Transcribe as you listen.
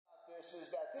this is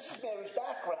that this is Mary's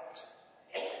background.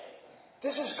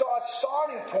 This is God's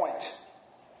starting point.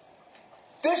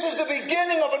 This is the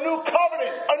beginning of a new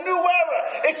covenant, a new era.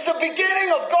 It's the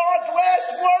beginning of God's last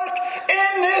work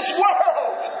in this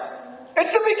world.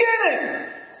 It's the beginning.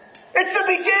 It's the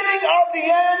beginning of the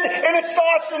end, and it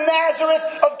starts in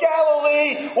Nazareth of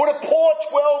Galilee with a poor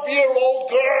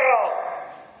 12-year-old girl.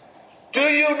 Do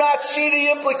you not see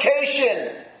the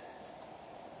implication?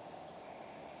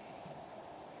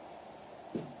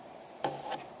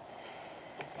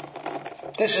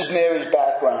 This is Mary's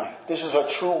background. This is her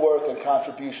true worth and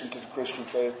contribution to the Christian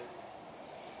faith.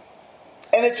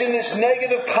 And it's in this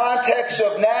negative context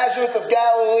of Nazareth of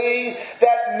Galilee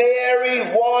that Mary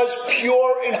was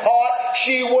pure in heart.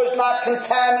 She was not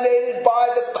contaminated by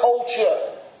the culture.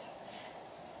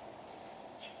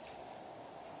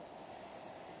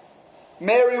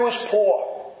 Mary was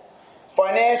poor.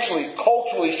 Financially,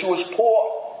 culturally, she was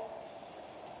poor.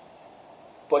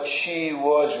 But she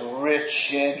was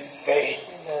rich in faith.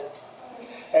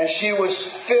 And she was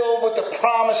filled with the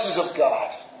promises of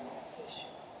God.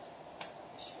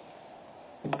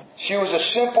 She was a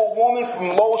simple woman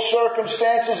from low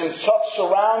circumstances and tough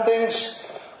surroundings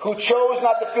who chose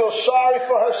not to feel sorry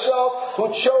for herself,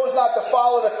 who chose not to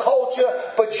follow the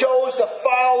culture, but chose to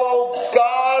follow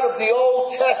God of the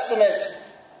Old Testament.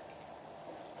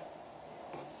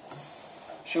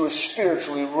 She was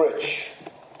spiritually rich.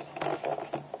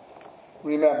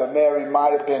 Remember, Mary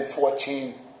might have been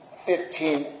 14,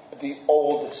 15, the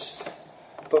oldest,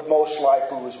 but most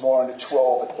likely was more in the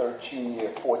 12 or 13-year,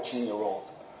 14-year-old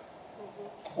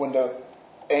when the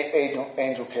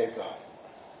angel came to her.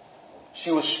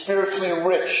 She was spiritually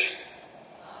rich,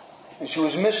 and she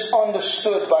was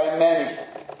misunderstood by many.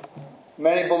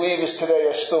 Many believers today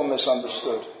are still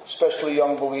misunderstood, especially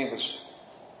young believers.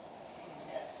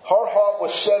 Her heart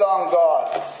was set on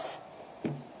God.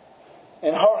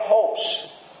 And her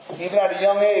hopes, even at a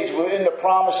young age, were in the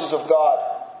promises of God.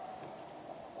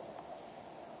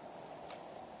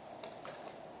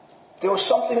 There was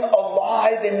something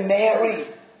alive in Mary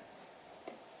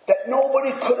that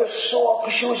nobody could have saw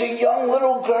because she was a young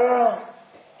little girl.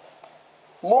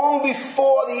 Long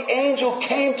before the angel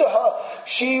came to her,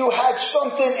 she had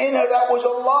something in her that was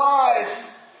alive.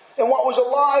 And what was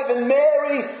alive in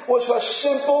Mary was her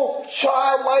simple,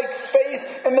 childlike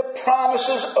faith in the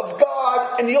promises of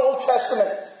God in the Old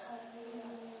Testament.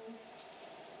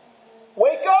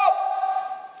 Wake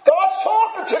up! God's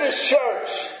talking to this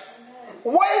church.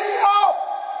 Wake up!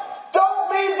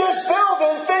 Don't leave this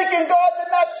building thinking God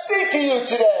did not speak to you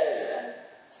today.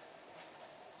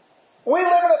 We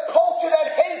live in a culture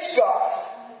that hates God.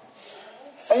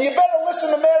 And you better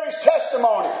listen to Mary's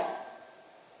testimony.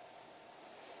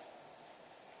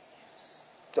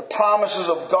 The promises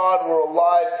of God were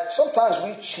alive. Sometimes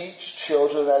we teach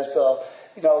children as though,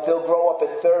 they'll grow up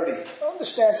at 30.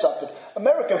 Understand something.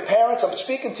 American parents, I'm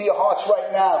speaking to your hearts right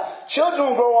now.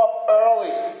 Children grow up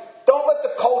early. Don't let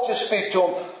the culture speak to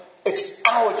them. It's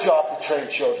our job to train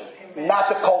children, not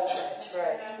the culture. That's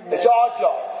right. It's our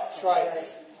job. That's right.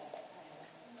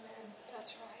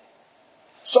 That's right.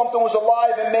 Something was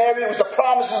alive in Mary. It was the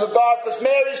promises of God because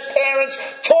Mary's parents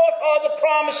taught her the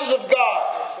promises of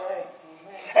God.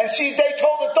 And they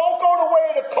told her, don't go the way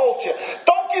of the culture.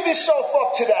 Don't give yourself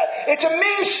up to that. It's a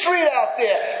mean street out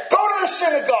there. Go to the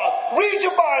synagogue. Read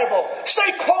your Bible.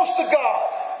 Stay close to God.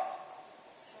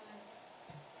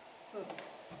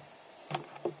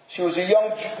 She was a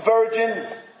young virgin,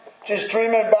 just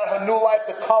dreaming about her new life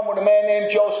to come with a man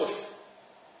named Joseph.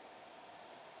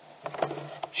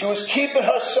 She was keeping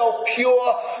herself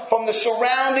pure from the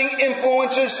surrounding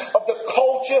influences of the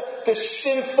culture, the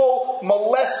sinful,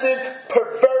 molested,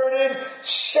 perverted,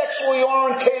 sexually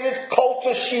orientated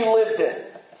culture she lived in.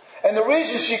 And the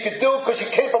reason she could do it because she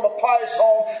came from a pious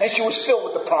home and she was filled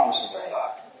with the promises of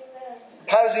God.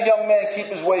 How does a young man keep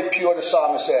his way pure, the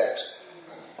psalmist asks?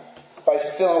 By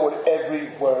filling with every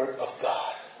word of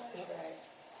God.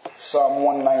 Psalm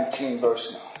 119,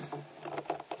 verse 9.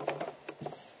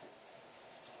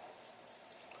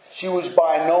 She was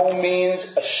by no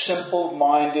means a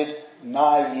simple-minded,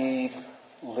 naive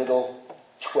little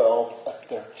 12 or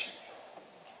 13.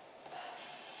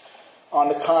 On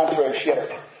the contrary, she had a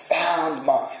profound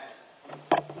mind.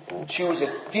 She was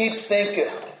a deep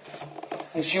thinker.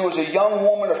 And she was a young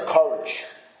woman of courage.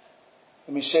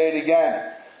 Let me say it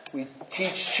again. We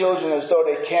teach children as though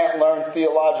they can't learn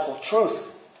theological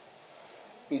truth.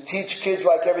 We teach kids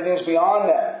like everything's beyond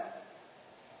them.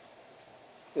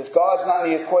 If God's not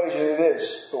in the equation, it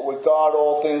is. But with God,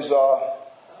 all things are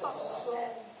possible.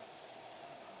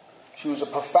 She was a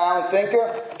profound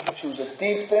thinker. She was a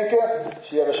deep thinker.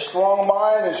 She had a strong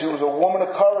mind, and she was a woman of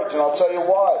courage, and I'll tell you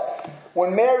why.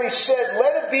 When Mary said,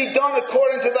 "Let it be done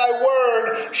according to thy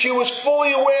word," she was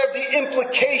fully aware of the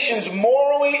implications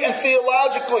morally and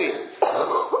theologically.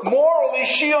 Morally,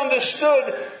 she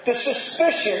understood the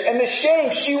suspicion and the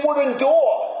shame she would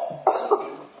endure.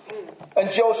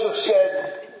 And Joseph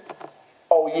said,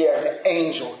 "Oh yeah, an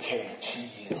angel came to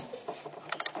you."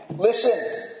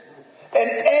 Listen,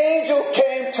 an angel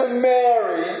came to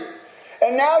Mary,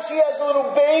 and now she has a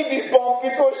little baby bump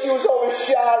because she was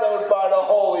overshadowed by the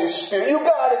Holy Spirit. You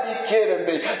gotta be kidding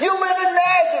me. You live in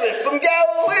Nazareth from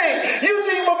Galilee. You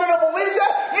think we're going to believe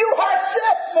that? You had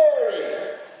sex, Mary.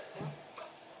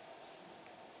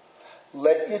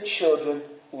 Let your children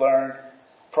learn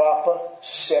proper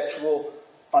sexual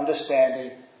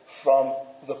understanding from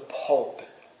the pulpit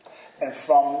and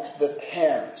from the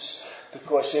parents.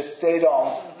 Because if they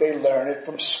don't, they learn it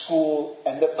from school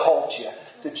and the culture.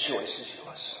 The choice is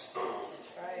yours.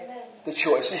 The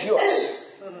choice is yours.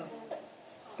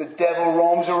 The devil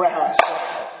roams around. So,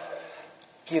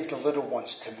 give the little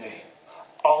ones to me.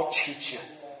 I'll teach you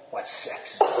what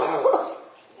sex is.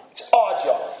 It's our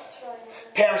job.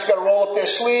 Parents got to roll up their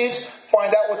sleeves,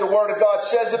 find out what the Word of God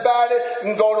says about it,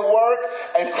 and go to work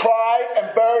and cry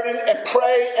and burden and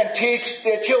pray and teach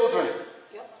their children.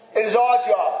 It is our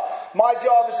job. My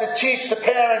job is to teach the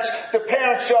parents. The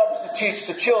parents' job is to teach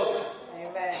the children.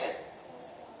 Amen.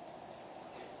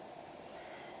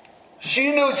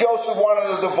 She knew Joseph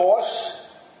wanted a divorce.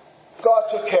 God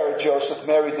took care of Joseph.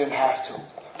 Mary didn't have to.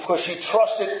 Because she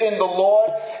trusted in the Lord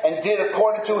and did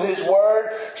according to His word.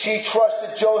 She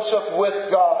trusted Joseph with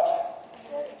God.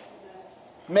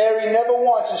 Mary never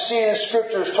once is seen in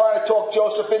Scriptures trying to talk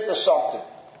Joseph into something.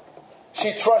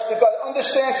 She trusted God.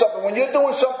 Understand something. When you're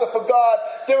doing something for God,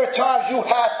 there are times you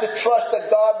have to trust that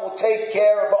God will take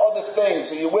care of other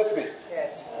things. Are you with me?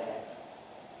 Yes.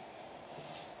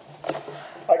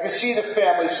 I can see the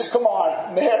family. So come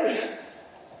on, Mary.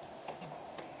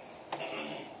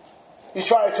 You're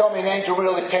trying to tell me an angel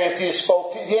really came to you,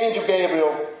 spoke to you. The angel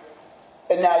Gabriel,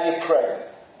 and now you're pregnant.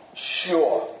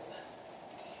 Sure.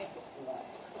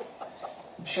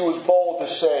 She was bold to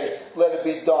say, "Let it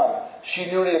be done." She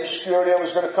knew the obscurity that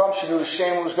was going to come. She knew the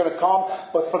shame that was going to come.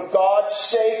 But for God's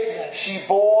sake, she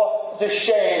bore the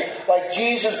shame. Like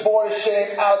Jesus bore the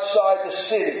shame outside the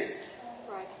city.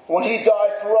 When He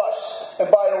died for us. And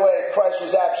by the way, Christ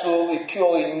was absolutely,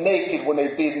 purely naked when they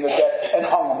beat Him to death and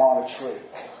hung Him on a tree.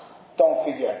 Don't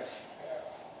forget.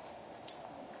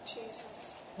 Jesus.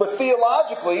 But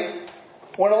theologically,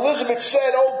 when Elizabeth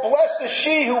said, "Oh, blessed is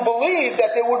she who believed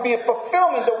that there would be a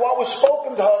fulfillment of what was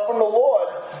spoken to her from the Lord,"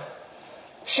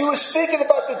 she was speaking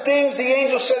about the things the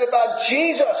angel said about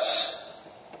Jesus.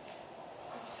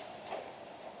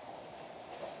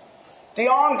 The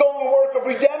ongoing work of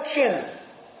redemption.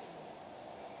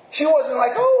 She wasn't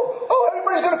like, oh,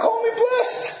 everybody's going to call me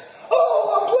blessed.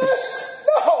 Oh, I'm blessed.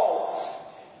 No.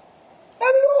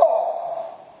 Not at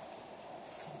all.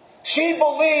 She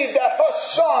believed that her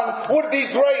son would be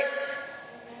great.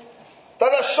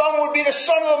 That her son would be the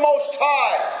Son of the Most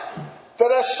High.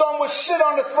 That her son would sit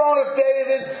on the throne of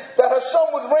David. That her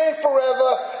son would reign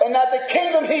forever. And that the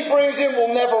kingdom He brings in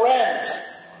will never end.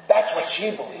 That's what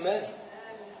she believed. Amen.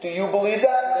 Do you believe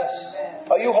that? Yes.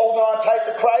 Are you holding on tight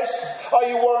to Christ? Are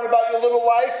you worrying about your little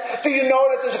life? Do you know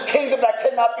that there's a kingdom that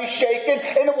cannot be shaken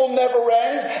and it will never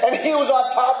end? And He who's on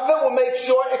top of it will make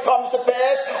sure it comes to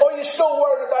pass? Or are you still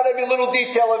worried about every little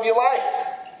detail of your life?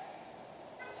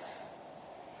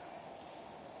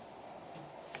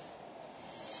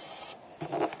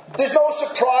 There's no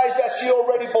surprise that she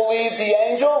already believed the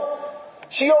angel.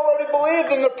 She already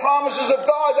believed in the promises of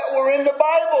God that were in the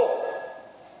Bible.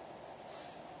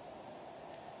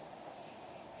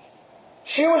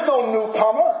 She was no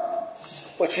newcomer,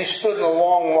 but she stood in a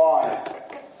long line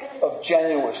of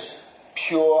genuine,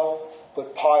 pure,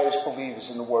 but pious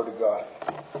believers in the Word of God.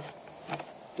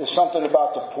 There's something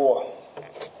about the poor.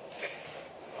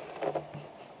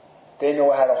 They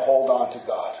know how to hold on to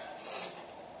God.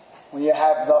 When you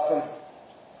have nothing,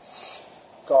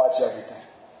 God's everything.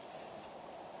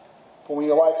 But when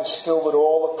your life is filled with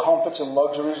all the comforts and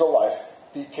luxuries of life,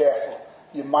 be careful.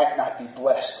 You might not be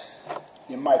blessed.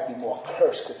 You might be more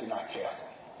cursed if you're not careful.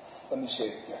 Let me say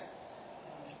it again.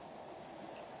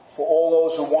 For all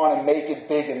those who want to make it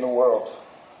big in the world,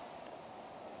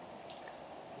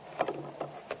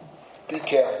 be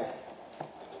careful.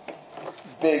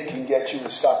 Big can get you to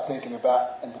stop thinking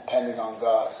about and depending on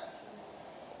God.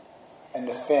 And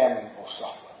the family will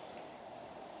suffer.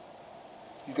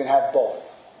 You can have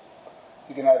both.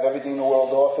 You can have everything the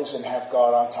world offers and have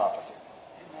God on top of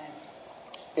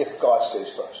it. if God stays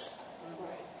first.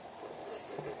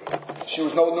 She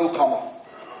was no newcomer.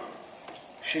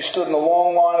 She stood in a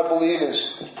long line of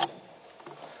believers.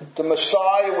 The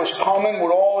Messiah was coming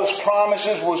with all his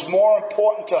promises, was more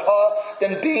important to her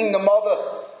than being the mother.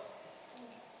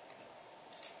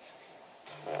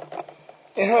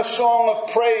 In her song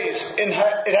of praise, it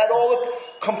had all the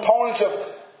components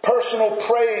of personal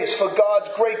praise for God's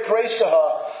great grace to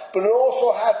her, but it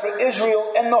also had for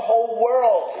Israel and the whole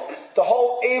world, the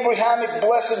whole Abrahamic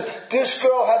blessing. This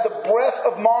girl had the breadth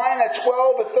of mind at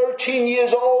 12 or 13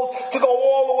 years old to go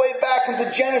all the way back into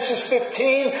Genesis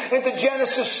 15, into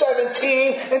Genesis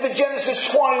 17, into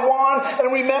Genesis 21,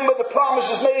 and remember the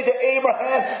promises made to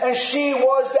Abraham, and she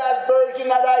was that virgin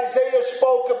that Isaiah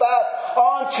spoke about.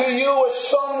 Unto you a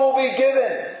son will be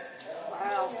given.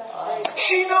 Wow.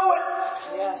 She knew it.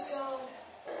 Yes.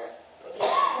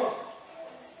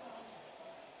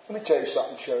 Let me tell you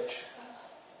something, church.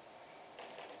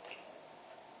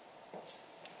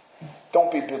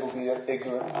 Don't be biblically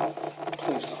ignorant.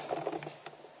 Please don't.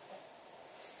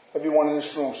 Everyone in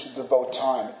this room should devote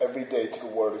time every day to the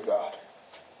Word of God.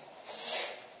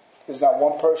 There's not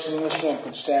one person in this room who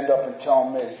can stand up and tell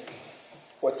me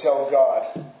or tell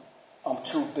God, I'm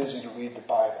too busy to read the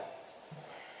Bible.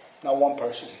 Not one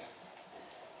person here.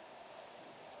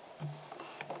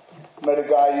 Met a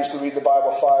guy who used to read the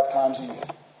Bible 5 times a year.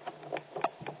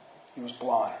 He was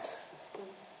blind.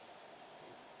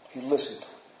 He listened to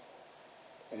it.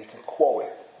 And he could quote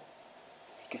it.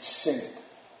 He could sing it.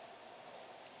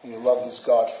 And he loved his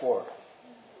God for it.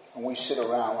 And we sit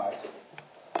around like,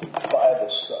 Bible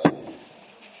study.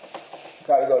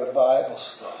 Gotta go to Bible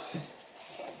study.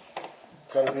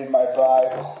 Gotta read my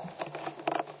Bible.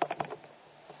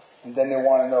 And then they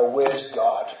want to know, where's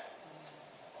God?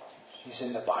 He's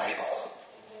in the Bible.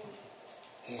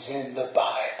 He's in the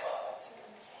Bible.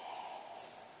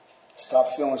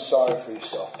 Stop feeling sorry for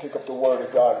yourself. Pick up the Word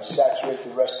of God and saturate the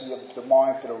rest of the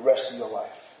mind for the rest of your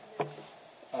life.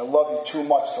 I love you too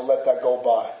much to let that go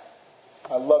by.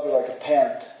 I love you like a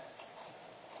parent.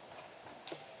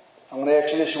 I'm going to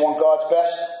ask you this. You want God's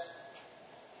best?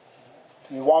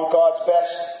 Do you want God's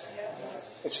best?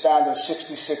 It's found in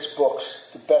 66 books.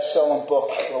 The best-selling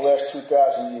book for the last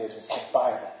 2,000 years. It's the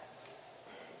Bible.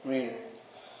 Read it.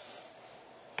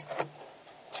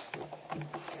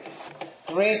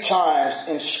 3 times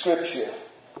in Scripture,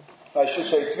 I should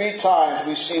say 3 times,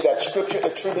 we see that Scripture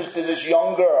attributes to this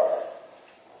young girl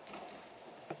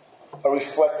a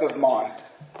reflective mind.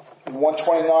 In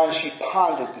 129, she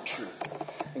pondered the truth.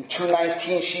 In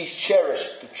 219, she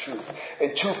cherished the truth.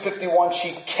 In 251,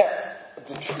 she kept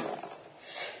the truth.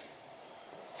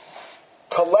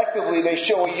 Collectively, they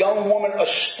show a young woman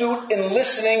astute in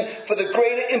listening for the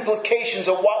greater implications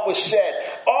of what was said.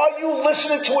 Are you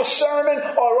listening to a sermon,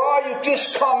 or are you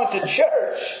just coming to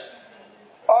church?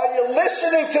 Are you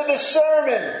listening to the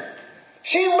sermon?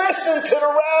 She listened to the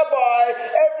rabbi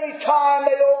every time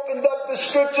they opened up the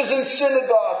scriptures in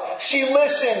synagogue. She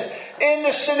listened. In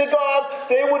the synagogue,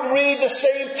 they would read the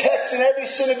same text in every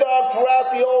synagogue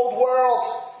throughout the old world.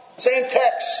 Same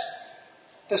text.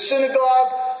 The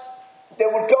synagogue, they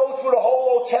would go through the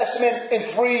whole Old Testament in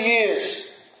 3 years.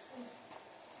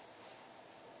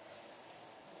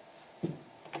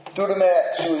 Do the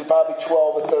math. She was probably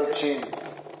 12 or 13.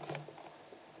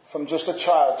 From just a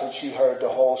childhood, she heard the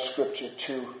whole scripture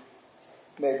 2,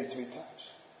 maybe 3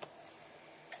 times.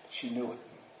 She knew it.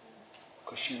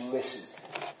 Because she listened.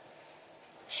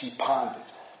 She pondered.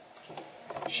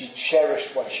 She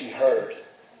cherished what she heard.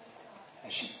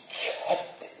 And she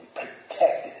kept it and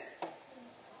protected it.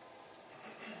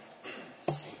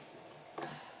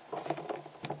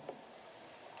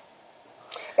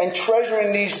 And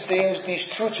treasuring these things, these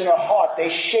truths in her heart, they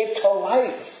shaped her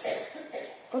life.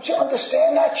 Don't you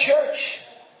understand that, church?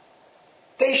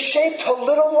 They shaped her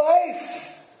little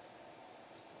life.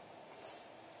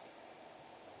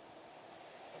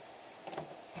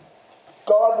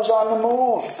 God was on the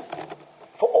move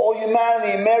for all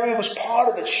humanity, and Mary was part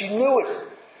of it. She knew it.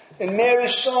 In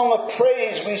Mary's song of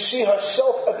praise, we see her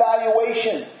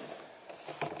self-evaluation.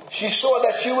 She saw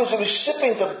that she was a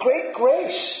recipient of great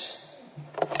grace.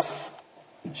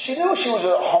 She knew she was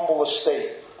in a humble estate.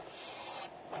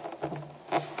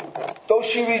 Though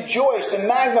she rejoiced and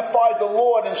magnified the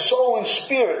Lord in soul and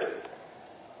spirit,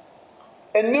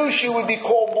 and knew she would be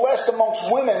called blessed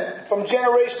amongst women from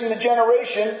generation to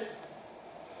generation,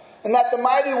 and that the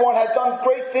Mighty One had done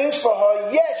great things for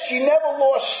her, yet she never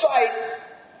lost sight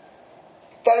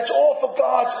that it's all for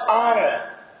God's honor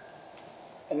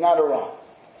and not her own.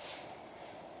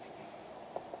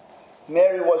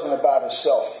 Mary wasn't about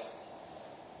herself.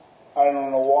 I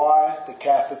don't know why the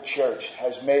Catholic Church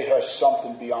has made her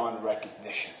something beyond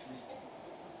recognition.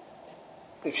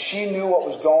 If she knew what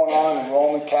was going on in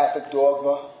Roman Catholic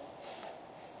dogma,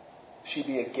 she'd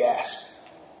be aghast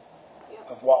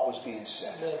of what was being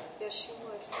said. Yes, she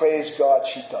would. Praise God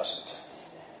she doesn't.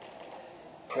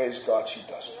 Praise God she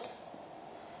doesn't.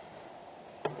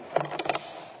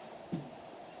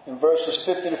 In verses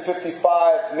 50 to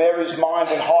 55, Mary's mind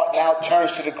and heart now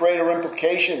turns to the greater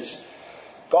implications.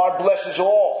 God blesses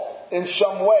all in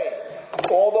some way.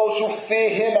 All those who fear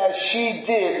Him as she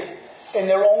did in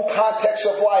their own context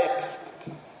of life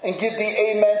and give the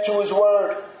amen to His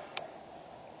word.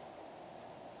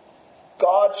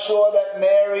 God saw that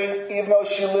Mary, even though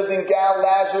she lived in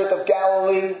Nazareth of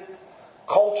Galilee,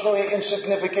 culturally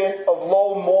insignificant, of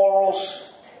low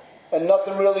morals, and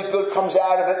nothing really good comes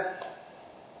out of it,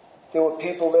 there were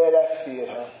people there that feared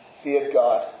her, feared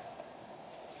God.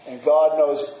 And God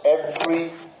knows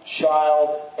every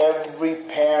child, every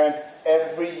parent,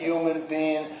 every human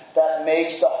being that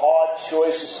makes the hard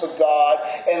choices for God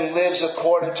and lives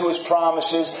according to His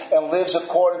promises and lives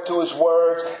according to His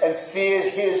words and fears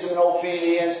His in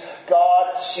obedience.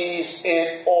 God sees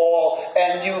it all,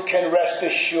 and you can rest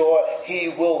assured He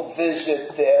will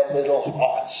visit their little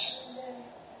hearts.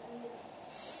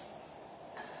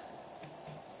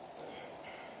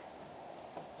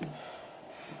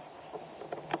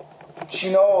 She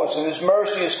knows, and His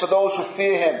mercy is for those who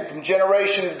fear Him from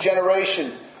generation to generation.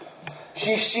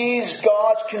 She sees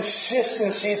God's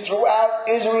consistency throughout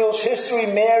Israel's history.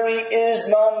 Mary is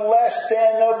none less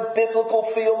than a biblical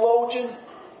theologian.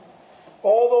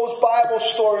 All those Bible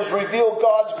stories reveal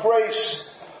God's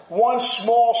grace, one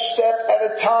small step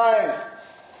at a time.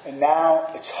 And now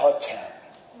it's her turn.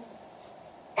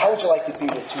 How would you like to be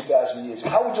there 2,000 years?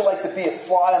 How would you like to be a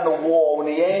fly on the wall when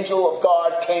the angel of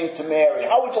God came to Mary?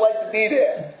 How would you like to be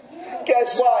there?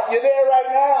 Guess what? You're there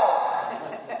right now.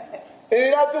 And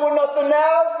you're not doing nothing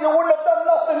now? You wouldn't have done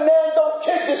nothing then. Don't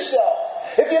kid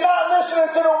yourself. If you're not listening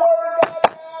to the Word of God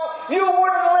now, you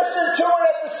wouldn't listen to it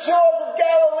at the shores of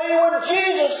Galilee when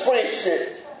Jesus preached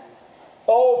it.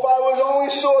 Oh, if I was only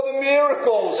saw the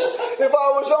miracles. If I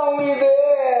was only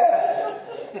there.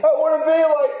 I wouldn't be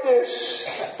like this.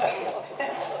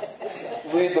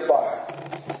 Read the Bible.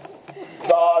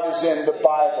 God is in the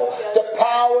Bible. The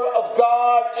power of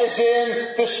God is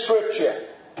in the Scripture.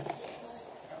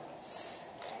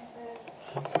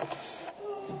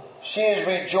 She is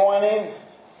rejoining,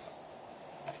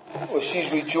 or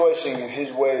she's rejoicing in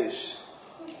His ways.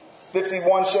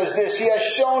 51 says this: He has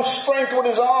shown strength with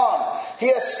His arm. He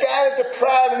has scattered the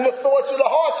proud in the thoughts of the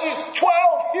heart. She's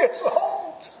 12 years old.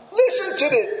 Listen to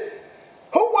this.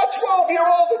 What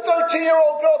 12-year-old or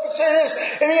 13-year-old girl could say this?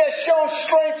 And He has shown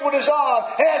strength with His arm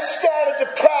and has scattered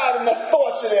the proud in the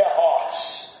thoughts of their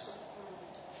hearts.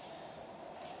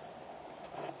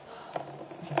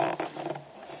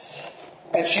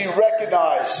 And she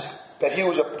recognized that He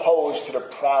was opposed to the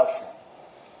proudful.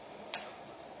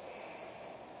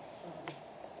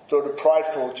 Though the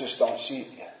prideful just don't see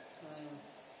it yet.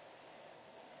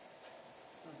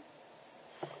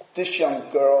 This young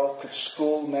girl could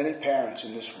school many parents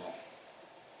in this room.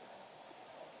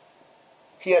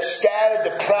 He has scattered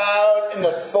the proud in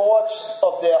the thoughts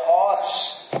of their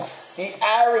hearts. The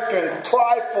arrogant,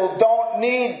 prideful don't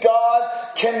need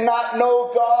God, cannot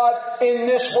know God in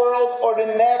this world or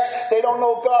the next. They don't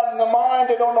know God in the mind.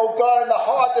 They don't know God in the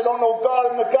heart. They don't know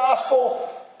God in the gospel.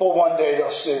 But one day they'll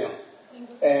see Him.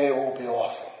 And it will be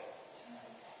awful.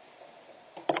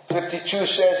 52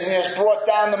 says, and He has brought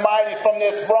down the mighty from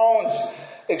their thrones,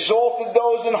 exalted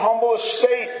those in humble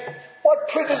estate. What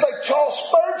preachers like Charles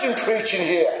Spurgeon preaching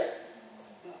here?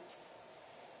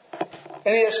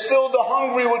 And He has filled the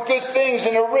hungry with good things,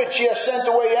 and the rich He has sent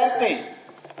away empty.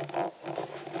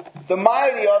 The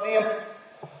mighty are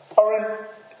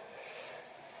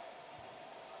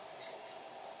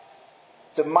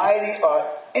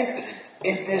impotent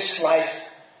in this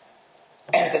life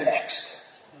and the next.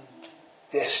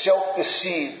 They're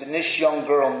self-deceived, and this young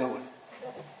girl knew it.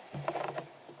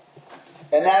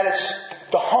 And that is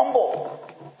the humble.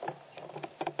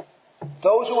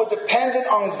 Those who are dependent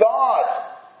on God,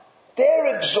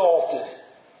 they're exalted.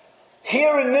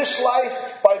 Here in this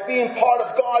life, by being part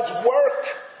of God's work.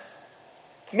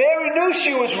 Mary knew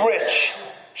she was rich.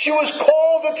 She was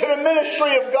called into the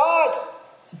ministry of God.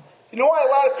 You know why a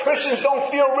lot of Christians don't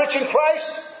feel rich in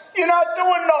Christ? You're not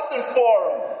doing nothing for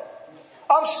them.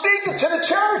 I'm speaking to the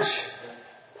church.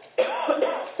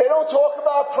 They don't talk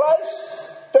about Christ.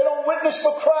 They don't witness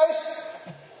for Christ.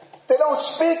 They don't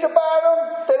speak about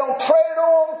Him. They don't pray to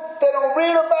Him. They don't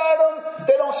read about Him.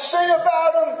 They don't sing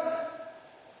about Him.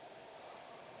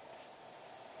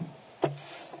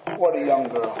 What a young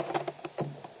girl.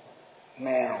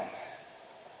 Man, oh man.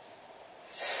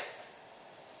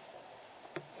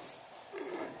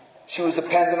 She was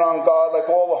dependent on God like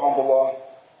all the humble are.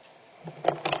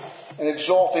 And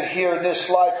exalted here in this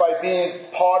life by being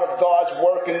part of God's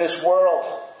work in this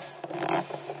world.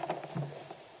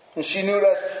 And she knew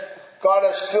that God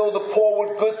has filled the poor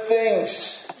with good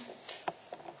things.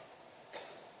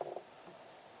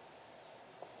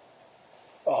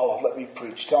 Oh, let me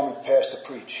preach. Tell me, Pastor,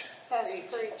 preach. Pastor,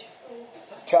 preach.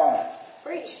 Tell me.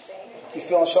 Preach. You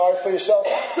feeling sorry for yourself?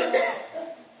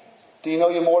 Do you know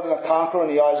you're more than a conqueror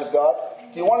in the eyes of God?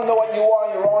 Do you want to know what you are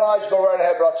in your own eyes? Go right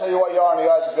ahead, but I'll tell you what you are in the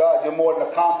eyes of God. You're more than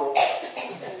a conqueror.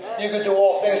 You can do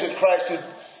all things in Christ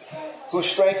who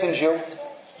strengthens you.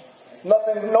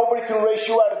 Nobody can erase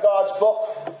you out of God's book.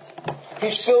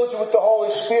 He's filled you with the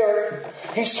Holy Spirit.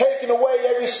 He's taken away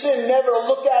every sin, never to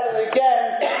look at it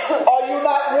again. Are you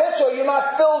not rich? Are you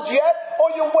not filled yet? Or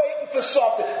you're waiting for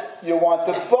something? You want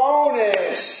the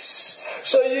bonus.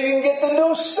 So you can get the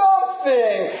new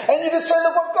something. And you can say,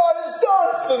 look what God has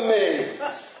done for me.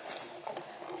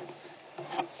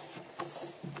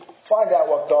 Find out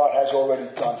what God has already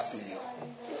done for you.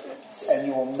 And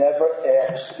you will never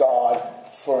ask God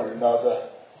for another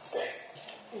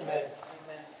thing. Amen.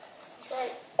 That's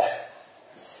right.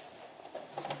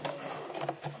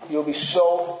 You'll be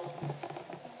so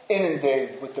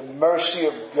inundated with the mercy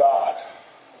of God.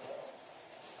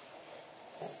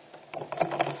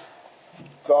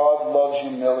 God loves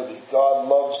humility. God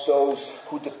loves those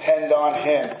who depend on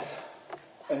Him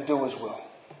and do His will.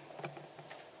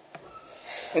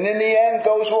 And in the end,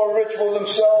 those who are rich will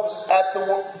themselves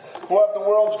who have the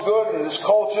world's good and this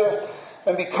culture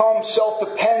and become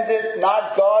self-dependent,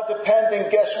 not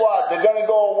God-dependent. Guess what? They're going to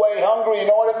go away hungry. You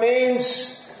know what it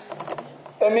means?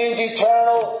 It means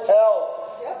eternal hell.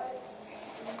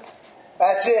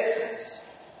 That's it.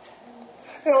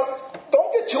 You know,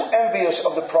 don't get too envious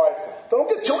of the prideful. Don't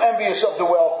get too envious of the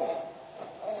wealthy.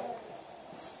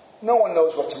 No one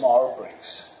knows what tomorrow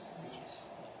brings.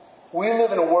 We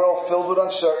live in a world filled with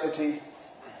uncertainty,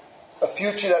 a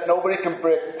future that nobody can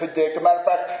predict. As a matter of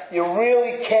fact, you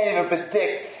really can't even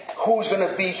predict who's going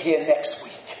to be here next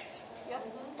week.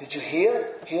 Did you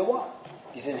hear? Hear what?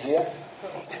 You didn't hear?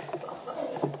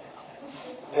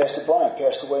 Pastor Brian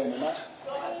passed away in the night.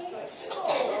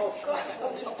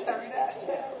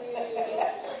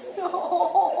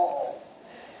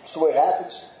 It's the way it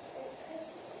happens.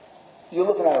 You're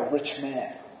looking at a rich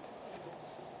man.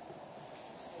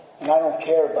 And I don't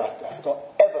care about that. Don't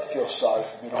ever feel sorry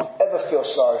for me. Don't ever feel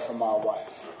sorry for my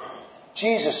wife.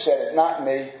 Jesus said it, not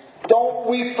me. Don't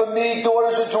weep for me,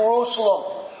 daughters of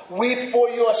Jerusalem. Weep for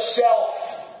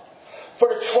yourself. For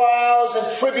the trials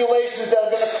and tribulations that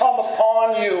are going to come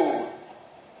upon you.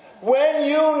 When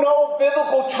you know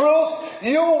biblical truth,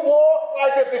 you walk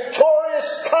like a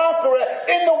victorious conqueror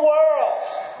in the world.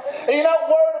 And you're not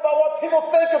worried about what people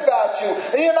think about you.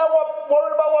 And you're not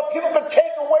worried about what people can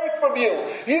take away from you.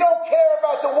 You don't care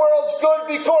about the world's good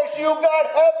because you got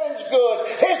heaven's good.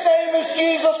 His name is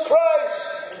Jesus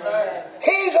Christ. Amen.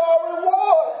 He's our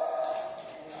reward.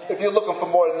 If you're looking for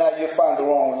more than that, you'll find the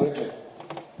wrong religion.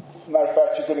 As a matter of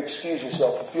fact, you can excuse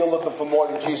yourself. If you're looking for more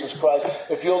than Jesus Christ,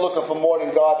 if you're looking for more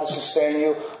than God to sustain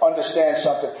you, understand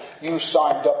something. You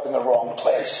signed up in the wrong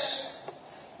place.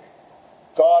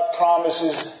 God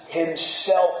promises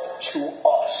Himself to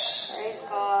us. Praise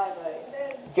God.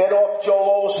 Get off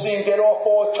Joel Osteen, get off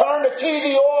all. Turn the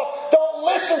TV off. Don't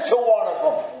listen to one of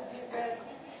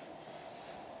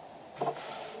them.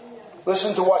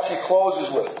 Listen to what she closes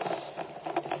with.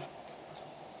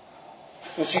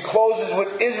 And she closes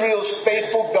with Israel's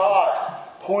faithful God,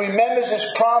 who remembers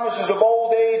His promises of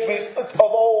old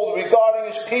regarding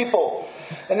His people.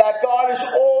 And that God is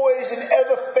always and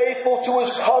ever faithful to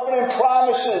His covenant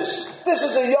promises. This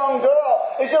is a young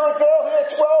girl. Is there a girl here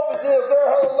 12? Is there a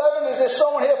girl here 11? Is there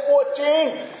someone here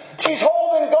 14? She's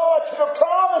holding God to the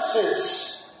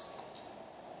promises.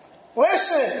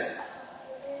 Listen.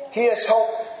 He has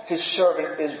helped His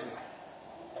servant Israel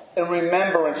in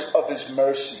remembrance of His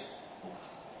mercy.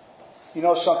 You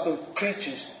know something?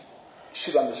 Preachers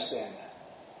should understand that.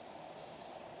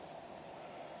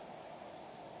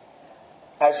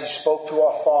 As He spoke to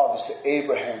our fathers, to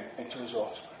Abraham, and to his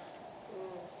offspring.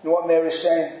 You know what Mary's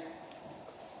saying?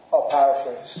 I'll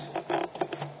paraphrase.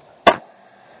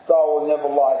 God will never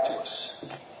lie to us.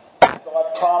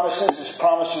 God promises, His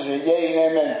promises are yea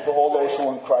and amen for all those who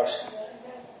are in Christ.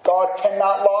 God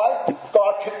cannot lie.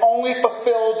 God can only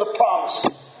fulfill the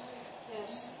promises.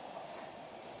 Yes.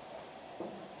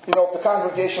 You know, if the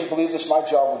congregation believed this, my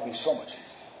job would be so much easier.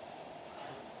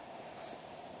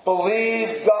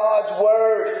 Believe God's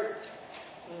word.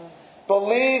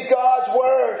 Believe God's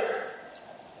word.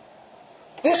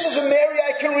 This is a Mary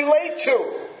I can relate to.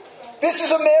 This is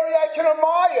a Mary I can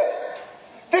admire.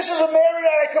 This is a Mary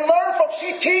that I can learn from.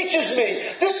 She teaches me.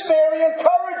 This Mary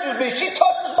encourages me. She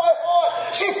touches my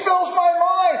heart. She fills my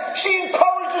mind. She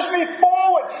encourages me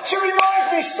forward. She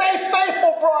reminds me, stay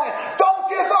faithful, Brian. Don't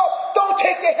give up. Don't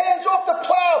take your hands off the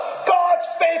plow. God's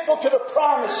faithful to the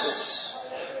promises.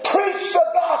 Preach the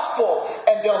gospel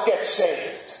and they'll get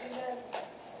saved.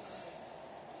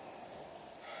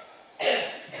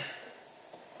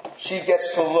 She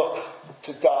gets to look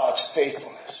to God's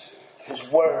faithfulness, His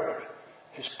word,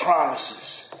 His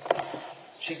promises.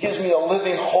 She gives me a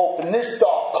living hope in this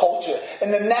dark culture,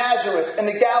 in the Nazareth, in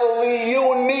the Galilee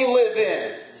you and me live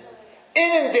in.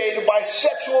 Inundated by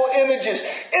sexual images,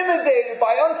 inundated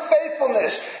by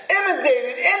unfaithfulness,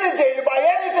 inundated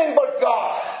by anything but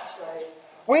God.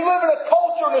 We live in a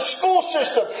culture, in a school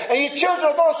system, and your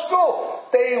children are going to school.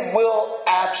 They will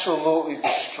absolutely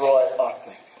destroy our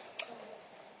thinking.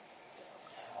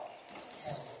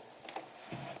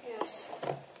 Yes.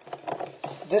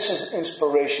 This is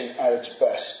inspiration at its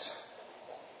best.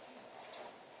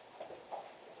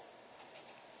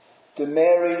 The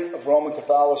Mary of Roman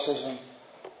Catholicism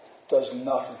does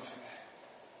nothing for me.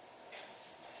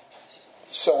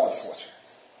 So unfortunate.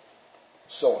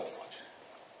 So unfortunate.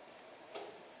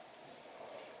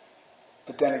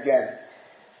 But then again,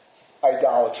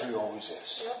 idolatry always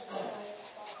is.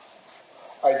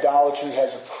 Idolatry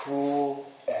has a cruel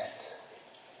end.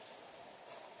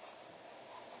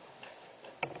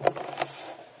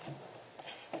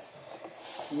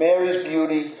 Mary's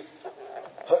beauty,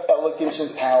 her elegance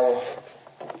and power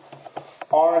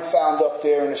aren't found up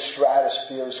there in the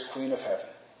stratosphere as Queen of Heaven,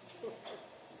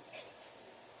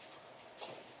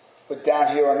 but down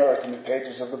here on earth in the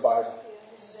pages of the Bible,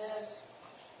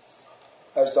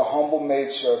 as the humble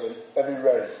maidservant, ever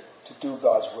ready to do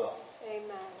God's will. Amen.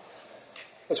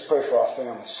 Let's pray for our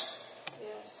families.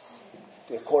 Yes.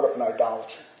 They're caught up in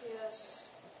idolatry. Yes.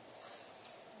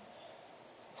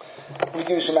 Let me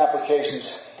give you some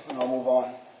applications and I'll move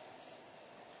on.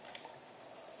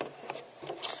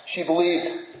 She believed,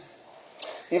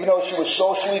 even though she was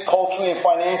socially, culturally, and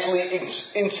financially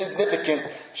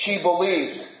insignificant, she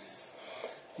believed.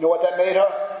 You know what that made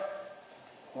her?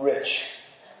 Rich.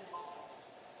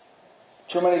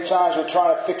 Too many times we're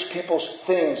trying to fix people's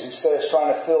things instead of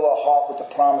trying to fill our heart with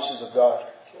the promises of God.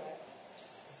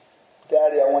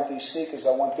 Daddy, I want these sneakers,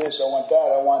 I want this, I want that,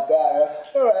 I want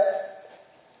that. All right.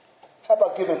 How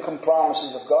about giving some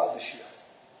promises of God this year?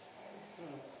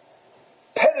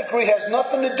 Pedigree has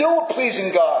nothing to do with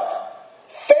pleasing God.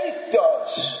 Faith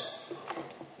does.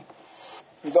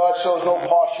 And God shows no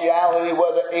partiality,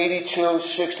 whether 82,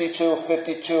 62,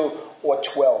 52, or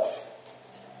 12.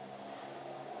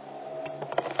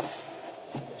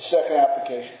 Second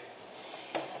application.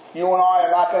 You and I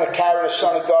are not going to carry the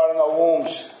Son of God in our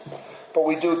wombs, but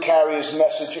we do carry His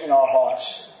message in our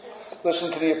hearts.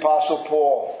 Listen to the Apostle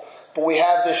Paul. But we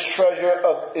have this treasure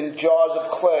in jars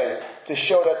of clay to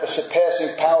show that the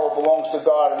surpassing power belongs to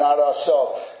God and not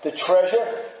ourselves. The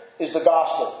treasure is the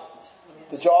gospel.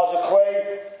 The jars of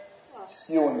clay,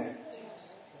 you and me.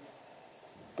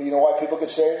 But you know why people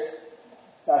get saved?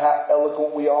 Not how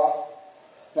eloquent we are,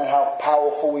 not how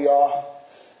powerful we are,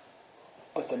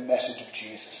 but the message of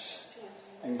Jesus.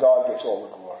 And God gets all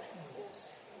the glory.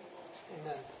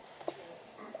 Amen.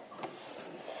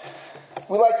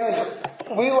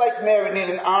 We, like Mary, need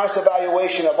an honest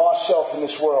evaluation of ourselves in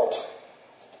this world.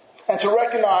 And to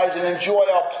recognize and enjoy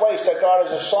our place that God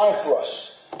has assigned for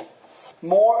us.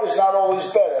 More is not always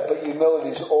better, but humility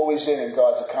is always in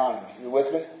God's economy. You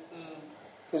with me?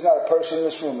 There's not a person in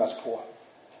this room that's poor.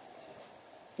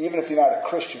 Even if you're not a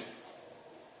Christian,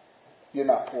 you're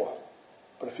not poor.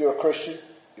 But if you're a Christian,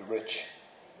 you're rich.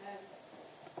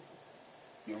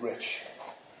 You're rich.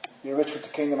 You're rich with the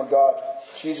kingdom of God.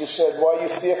 Jesus said, why are you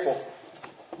fearful,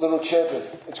 little children?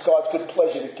 It's God's good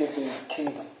pleasure to give you the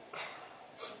kingdom.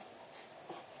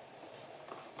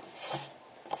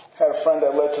 I had a friend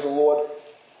that led to the Lord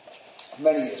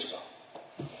many years ago.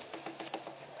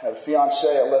 I had a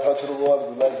fiancée, I led her to the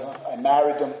Lord. I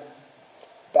married them,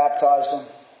 baptized them,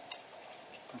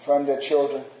 confirmed their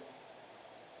children,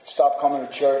 stopped coming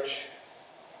to church.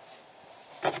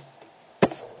 I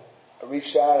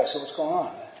reached out, I said, what's going on,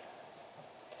 man?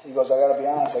 He goes, I got to be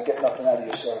honest, I get nothing out of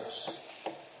your service.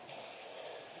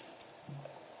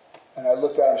 And I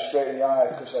looked at him straight in the eye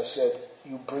because I said,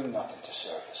 you bring nothing to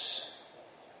service.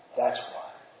 That's why.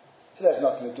 It has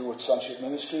nothing to do with Sonship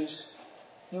Ministries.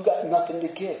 You got nothing to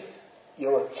give.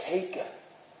 You're a taker.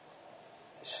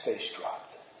 His face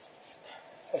dropped.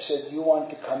 I said, you want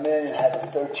to come in and have a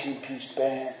 13-piece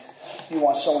band. You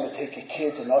want someone to take your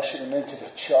kids and usher them into the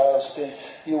child's thing.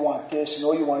 You want this, and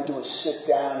all you want to do is sit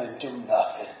down and do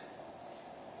nothing.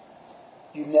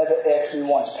 You never asked me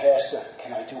once, Pastor,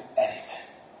 can I do anything?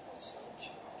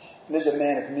 And there's a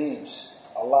man of means,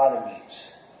 a lot of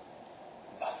means.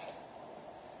 Nothing.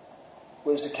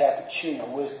 Where's the cappuccino?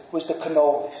 Where's the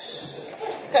cannolis?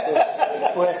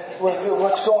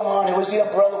 What's going on here? Where's the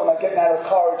umbrella when I'm getting out of the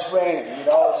car? It's raining. You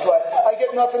know, it's like I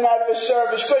get nothing out of the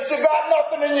service because you got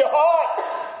nothing in your heart.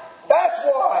 That's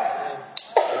why.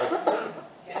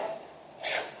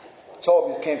 Told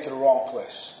me you came to the wrong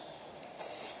place.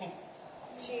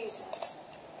 Jesus.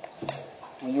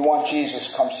 When you want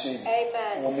Jesus, come see me.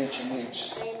 Amen. And we'll meet your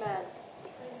needs. Amen.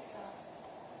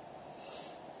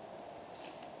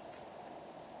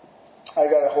 I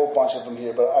got a whole bunch of them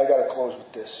here, but I got to close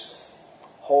with this.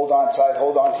 Hold on tight.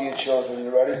 Hold on to your children.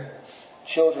 You ready?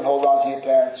 Children, hold on to your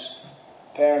parents.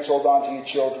 Parents, hold on to your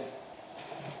children.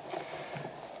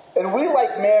 And we,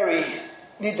 like Mary,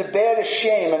 need to bear the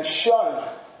shame and shun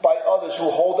by others who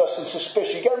hold us in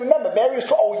suspicion. You got to remember, Mary was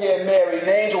told, oh yeah, Mary, an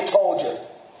angel told you.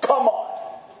 Come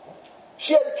on.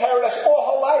 She had to carry us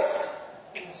all her life.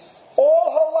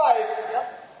 All her life,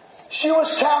 she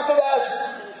was counted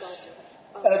as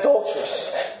an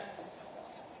adulteress.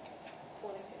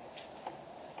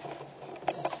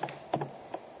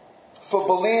 For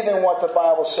believing what the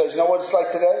Bible says. You know what it's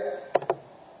like today?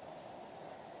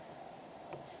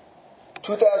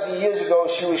 2,000 years ago,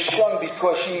 she was shunned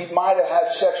because she might have had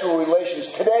sexual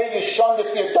relations. Today, you're shunned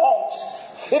if you don't.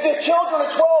 If your children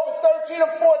are 12 and 13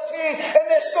 and 14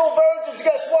 and they're still virgins,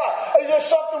 guess what? Is there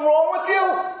something wrong with you?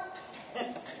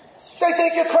 They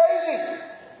think you're crazy.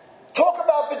 Talk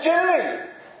about virginity.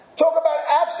 Talk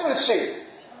about abstinency.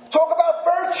 Talk about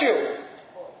virtue.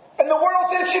 And the world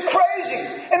thinks you're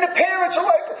crazy. And the parents are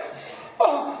like,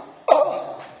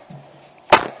 oh.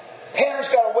 Parents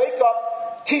got to wake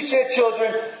up, teach their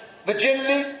children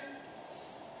virginity,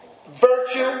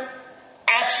 virtue,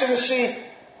 abstinency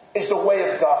is the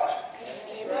way of God.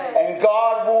 And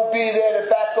God will be there to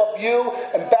back up you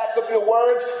and back up your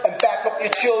words and back up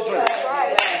your children.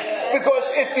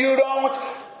 Because if you don't,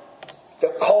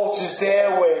 the coach is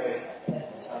there waiting.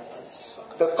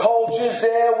 The coach is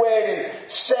there waiting.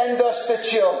 Send us the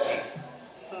children.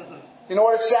 You know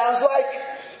what it sounds like?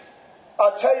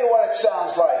 I'll tell you what it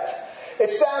sounds like. It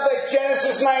sounds like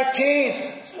Genesis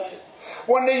 19.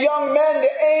 When the young men,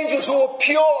 the angels who were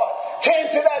pure, came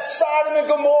to that Sodom and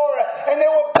Gomorrah and they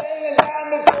were banging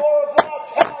down the door of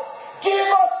Lot's house. Give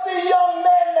us the young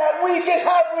men that we can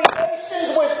have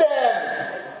relations with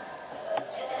them.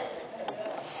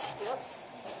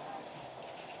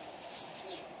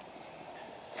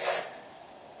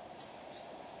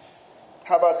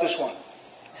 How about this one?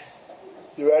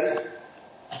 You ready?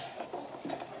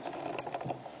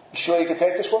 You sure you can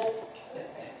take this one?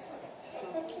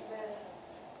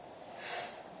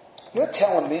 You're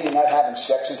telling me you're not having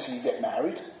sex until you get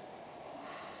married?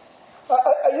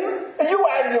 Are you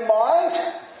out of your mind?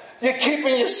 You're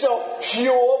keeping yourself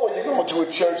pure when you're going to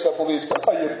a church that believes,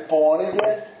 are you born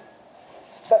again?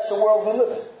 That's the world we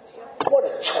live in. What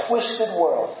a twisted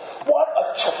world. What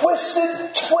a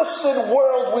twisted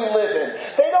world we live in.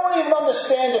 They don't even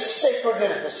understand the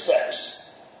sacredness of sex.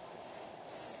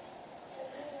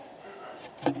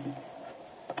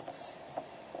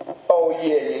 Oh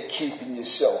yeah, you're keeping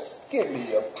yourself. Give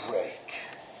me a break.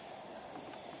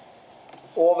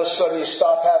 All of a sudden you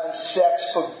stop having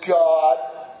sex for God.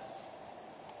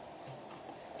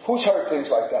 Who's heard things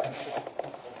like that before?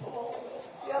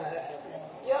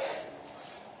 Yep.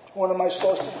 What am I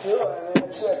supposed to do? I mean,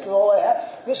 that's all I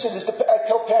have. Listen, I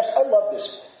tell parents, I love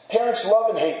this. Parents love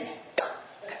and hate me.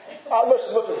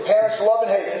 Listen, parents love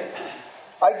and hate me.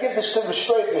 I give this to them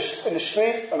straight in the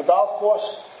street, on the golf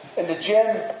course, in the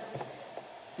gym.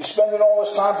 You're spending all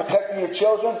this time protecting your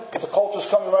children, but the culture's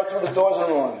coming right through the doors and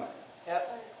ruining them.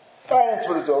 Yep. Right in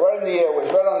through the door, right in the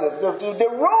airways, right on they're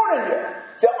ruining you.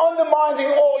 They're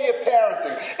undermining all your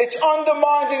parenting. It's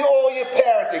undermining all your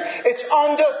parenting. It's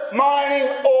undermining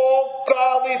all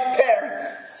godly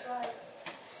parenting. That's right.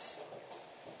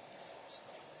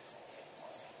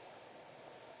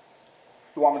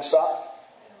 You want me to stop?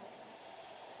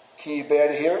 Can you bear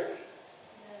to hear it?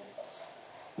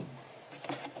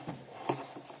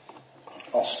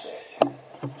 I'll stay.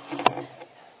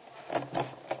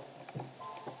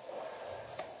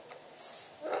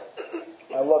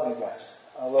 I love you guys.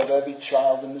 I love every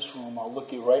child in this room. I'll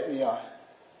look you right in the eye.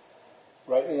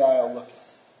 Right in the eye I'll look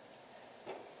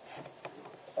you.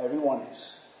 Every one of you.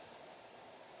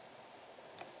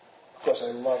 Because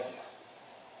I love you.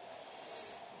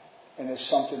 And there's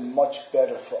something much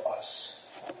better for us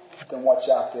than what's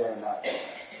out there and out there.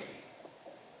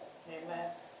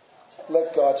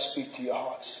 let God speak to your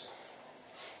hearts.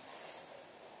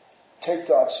 Take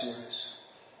God serious.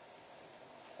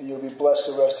 And you'll be blessed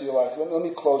the rest of your life. Let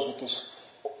me close with this.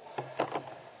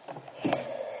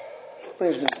 It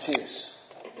brings me to tears.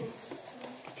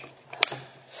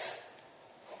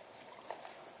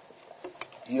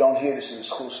 You don't hear this in the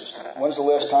school system. When's the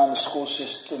last time the school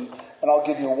system, and I'll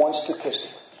give you one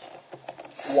statistic.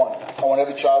 One. I want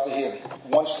every child to hear me.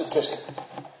 One statistic.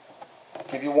 I'll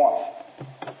give you one.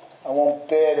 I won't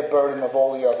bear the burden of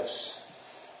all the others.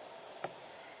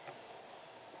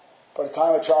 By the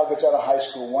time a child gets out of high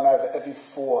school, 1 out of every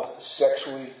 4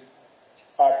 sexually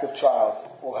active child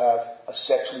will have a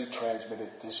sexually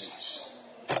transmitted disease.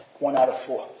 1 out of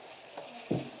 4.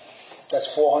 That's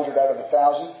 400 out of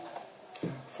 1,000.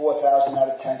 4,000 out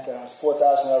of 10,000.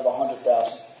 4,000 out of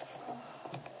 100,000.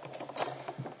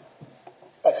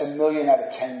 That's 1 million out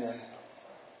of 10 million.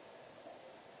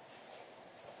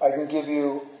 I can give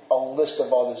you a list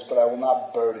of others, but I will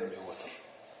not burden you with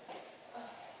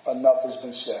them. Enough has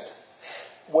been said.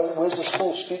 Where's the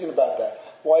school speaking about that?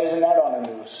 Why isn't that on the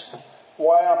news?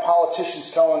 Why aren't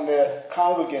politicians telling their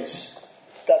congregants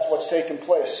that's what's taking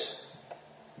place?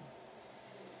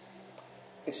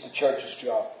 It's the church's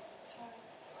job.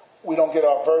 We don't get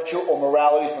our virtue or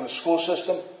morality from the school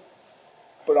system,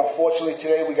 but unfortunately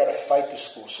today we got to fight the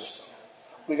school system.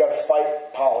 We got to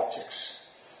fight politics.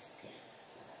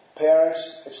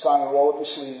 Parents, it's time to roll up your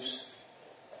sleeves.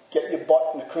 Get your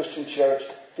butt in the Christian church.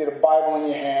 Get a Bible in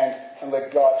your hand and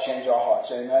let God change our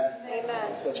hearts. Amen?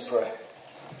 Amen. Let's pray.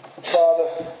 Father,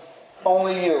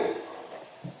 only you.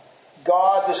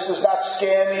 God, this does not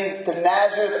scare me. The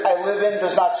Nazareth I live in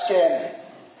does not scare me.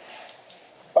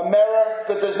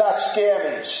 America does not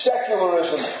scare me.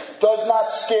 Secularism does not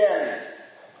scare me.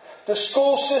 The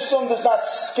school system does not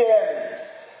scare me.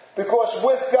 Because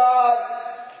with God,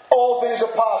 all things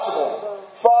are possible.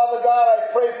 Father God,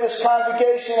 I pray for this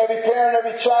congregation, every parent,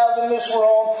 every child in this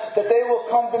room, that they will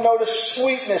come to know the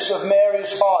sweetness of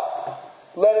Mary's heart.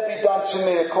 Let it be done to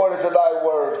me according to thy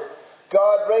word.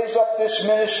 God, raise up this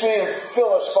ministry and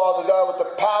fill us, Father God, with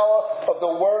the power of the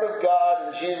word of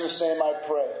God. In Jesus' name I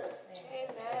pray.